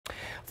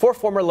Four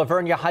former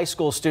Vernia High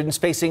School students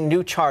facing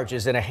new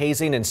charges in a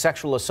hazing and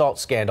sexual assault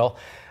scandal.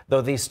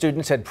 Though these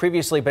students had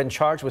previously been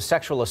charged with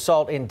sexual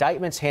assault,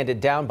 indictments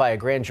handed down by a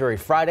grand jury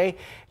Friday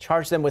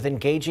charged them with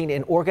engaging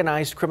in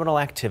organized criminal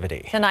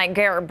activity. Tonight,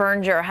 Garrett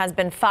Berninger has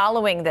been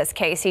following this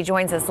case. He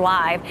joins us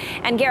live.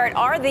 And Garrett,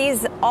 are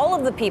these all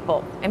of the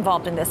people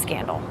involved in this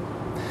scandal?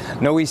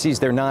 No, he sees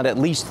they're not. At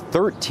least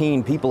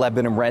 13 people have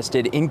been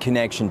arrested in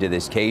connection to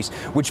this case,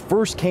 which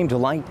first came to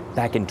light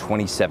back in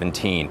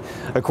 2017.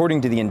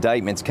 According to the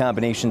indictments,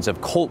 combinations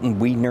of Colton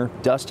Wiedner,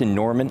 Dustin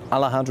Norman,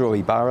 Alejandro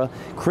Ibarra,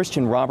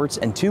 Christian Roberts,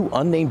 and two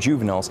unnamed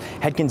juveniles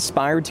had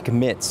conspired to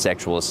commit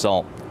sexual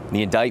assault.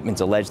 The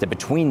indictments allege that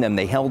between them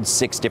they held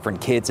 6 different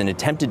kids and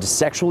attempted to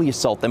sexually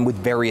assault them with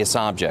various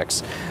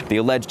objects. The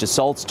alleged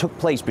assaults took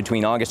place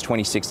between August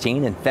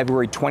 2016 and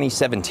February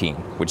 2017,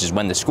 which is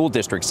when the school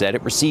district said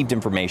it received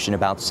information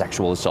about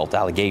sexual assault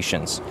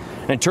allegations.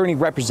 An attorney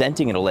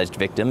representing an alleged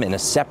victim in a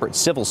separate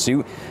civil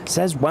suit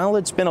says while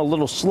it's been a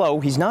little slow,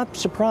 he's not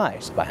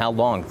surprised by how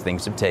long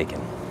things have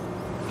taken.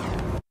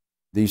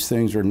 These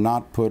things are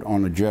not put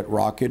on a jet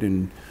rocket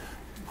and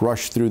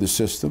rushed through the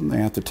system. They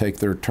have to take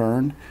their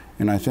turn.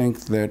 And I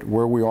think that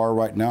where we are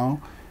right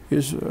now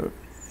is,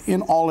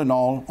 in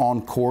all,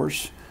 on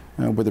course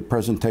with the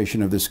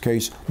presentation of this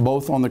case,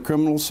 both on the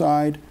criminal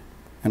side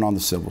and on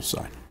the civil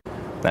side.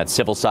 That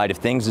civil side of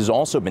things has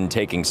also been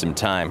taking some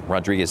time.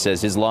 Rodriguez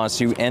says his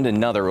lawsuit and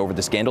another over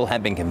the scandal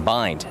have been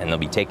combined, and they'll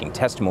be taking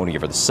testimony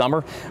over the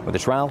summer, with the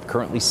trial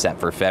currently set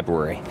for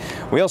February.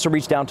 We also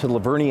reached out to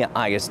Vernia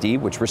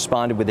ISD, which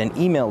responded with an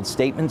emailed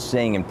statement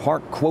saying in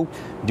part, quote,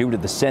 due to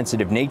the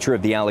sensitive nature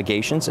of the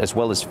allegations, as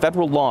well as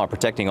federal law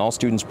protecting all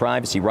students'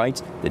 privacy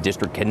rights, the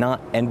district cannot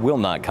and will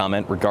not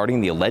comment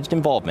regarding the alleged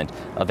involvement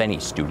of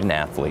any student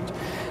athlete.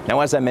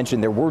 Now, as I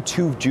mentioned, there were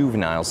 2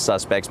 juvenile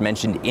suspects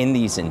mentioned in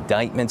these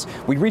indictments.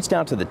 We reached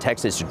out to the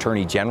Texas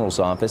Attorney General's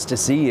office to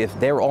see if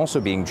they're also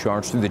being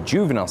charged through the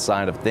juvenile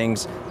side of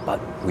things, but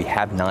we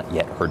have not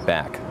yet heard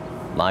back.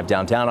 Live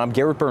downtown, I'm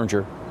Garrett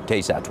Berninger,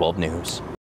 KSAT 12 News.